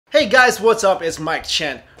Hey guys, what's up? It's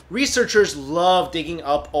Mikexingchen. Researchers love digging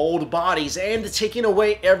up old bodies and taking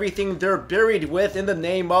away everything they're buried with in the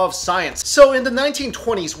name of science. So in the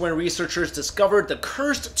 1920s, when researchers discovered the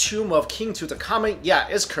cursed tomb of King Tut, yeah,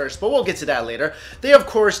 it's cursed, but we'll get to that later, they of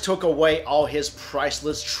course took away all his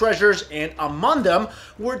priceless treasures, and among them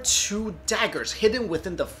were two daggers hidden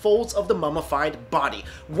within the folds of the mummified body.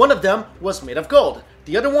 One of them was made of gold.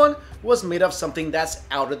 The other one was made of something that's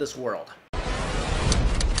out of this world.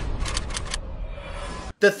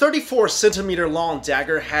 The 34-centimeter long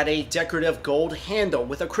dagger had a decorative gold handle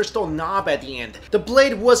with a crystal knob at the end. The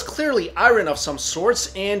blade was clearly iron of some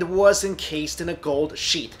sorts and was encased in a gold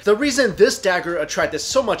sheath. The reason this dagger attracted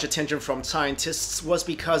so much attention from scientists was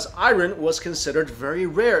because iron was considered very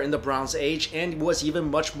rare in the Bronze Age and was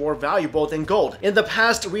even much more valuable than gold. In the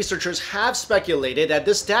past, researchers have speculated that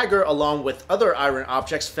this dagger, along with other iron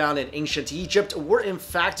objects found in ancient Egypt, were in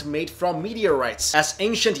fact made from meteorites, as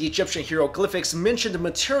ancient Egyptian hieroglyphics mentioned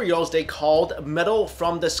materials they called metal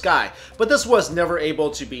from the sky. But this was never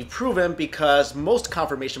able to be proven because most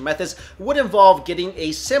confirmation methods would involve getting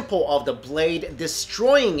a sample of the blade,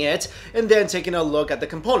 destroying it, and then taking a look at the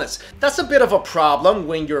components. That's a bit of a problem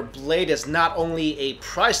when your blade is not only a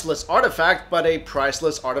priceless artifact, but a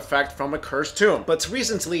priceless artifact from a cursed tomb. But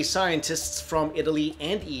recently, scientists from Italy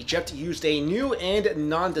and Egypt used a new and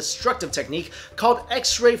non-destructive technique called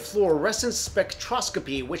X-ray fluorescence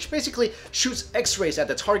spectroscopy, which basically shoots X-rays at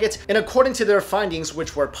the target, and according to their findings,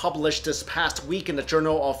 which were published this past week in the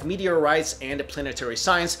Journal of Meteorites and Planetary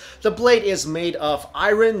Science, the blade is made of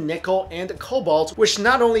iron, nickel, and cobalt, which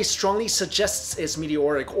not only strongly suggests its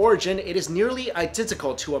meteoric origin, it is nearly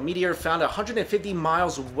identical to a meteor found 150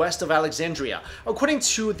 miles west of Alexandria. According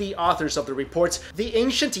to the authors of the report, the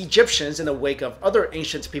ancient Egyptians, in the wake of other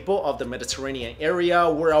ancient people of the Mediterranean area,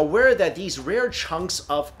 were aware that these rare chunks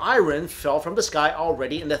of iron fell from the sky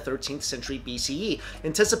already in the 13th century BCE,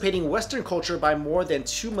 anticipating Western culture by more than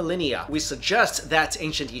 2 millennia. We suggest that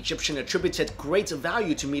ancient Egyptians attributed great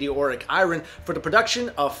value to meteoric iron for the production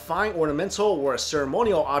of fine ornamental or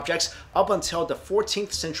ceremonial objects up until the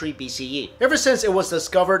 14th century BCE. Ever since it was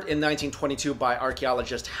discovered in 1922 by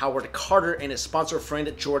archaeologist Howard Carter and his sponsor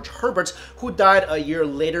friend George Herbert, who died a year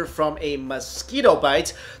later from a mosquito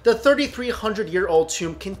bite, the 3,300-year-old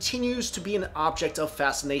tomb continues to be an object of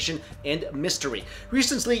fascination and mystery.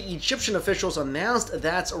 Recently, Egyptian officials announced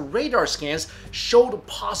that radar scans showed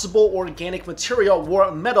possible organic material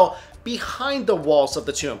or metal behind the walls of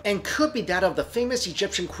the tomb, and could be that of the famous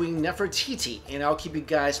Egyptian queen Nefertiti, and I'll keep you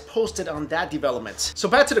guys posted on that development. So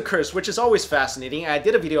back to the curse, which is always fascinating. I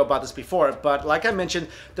did a video about this before, but like I mentioned,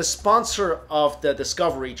 the sponsor of the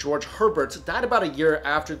discovery, George Herbert, died about a year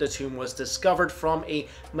after the tomb was discovered from a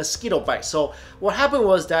mosquito bite. So what happened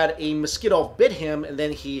was that a mosquito bit him, and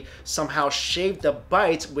then he somehow shaved the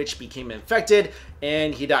bite, which became infected,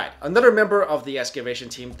 and he died. Another member of the excavation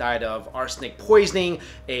team died of arsenic poisoning.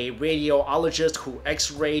 A radiologist who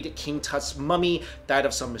x-rayed King Tut's mummy died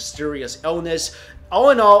of some mysterious illness.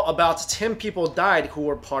 All in all, about 10 people died who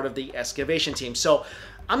were part of the excavation team. So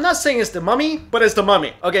I'm not saying it's the mummy, but it's the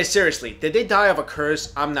mummy. Okay, seriously, did they die of a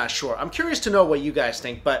curse? I'm not sure. I'm curious to know what you guys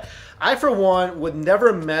think, but I, for one, would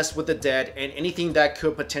never mess with the dead and anything that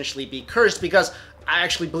could potentially be cursed, because I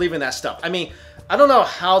actually believe in that stuff. I mean, I don't know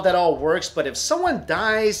how that all works, but if someone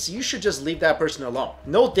dies, you should just leave that person alone.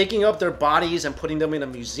 No digging up their bodies and putting them in a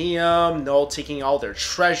museum, no taking all their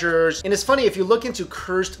treasures. And it's funny, if you look into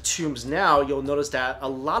cursed tombs now, you'll notice that a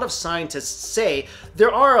lot of scientists say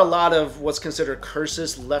there are a lot of what's considered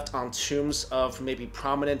curses left on tombs of maybe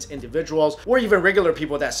prominent individuals, or even regular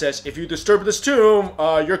people, that says, if you disturb this tomb,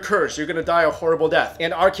 you're cursed, you're gonna die a horrible death.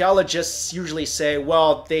 And archaeologists usually say,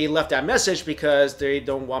 well, they left that message because they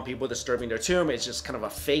don't want people disturbing their tomb. It's just kind of a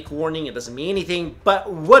fake warning. It doesn't mean anything.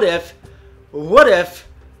 But what if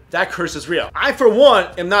that curse is real? I, for one,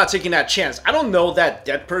 am not taking that chance. I don't know that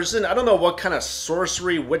dead person. I don't know what kind of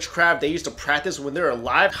sorcery, witchcraft they used to practice when they're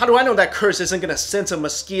alive. How do I know that curse isn't gonna sense a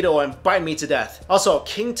mosquito and bite me to death? Also,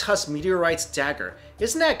 King Tut's meteorite dagger.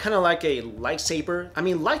 Isn't that kind of like a lightsaber? I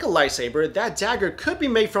mean, like a lightsaber, that dagger could be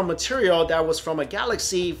made from material that was from a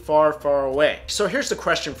galaxy far, far away. So here's the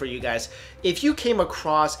question for you guys. If you came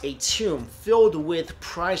across a tomb filled with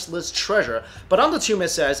priceless treasure, but on the tomb it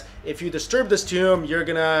says, if you disturb this tomb, you're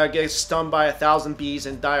gonna get stung by 1,000 bees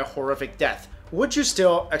and die a horrific death, would you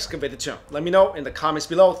still excavate the tomb? Let me know in the comments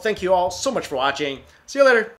below. Thank you all so much for watching. See you later.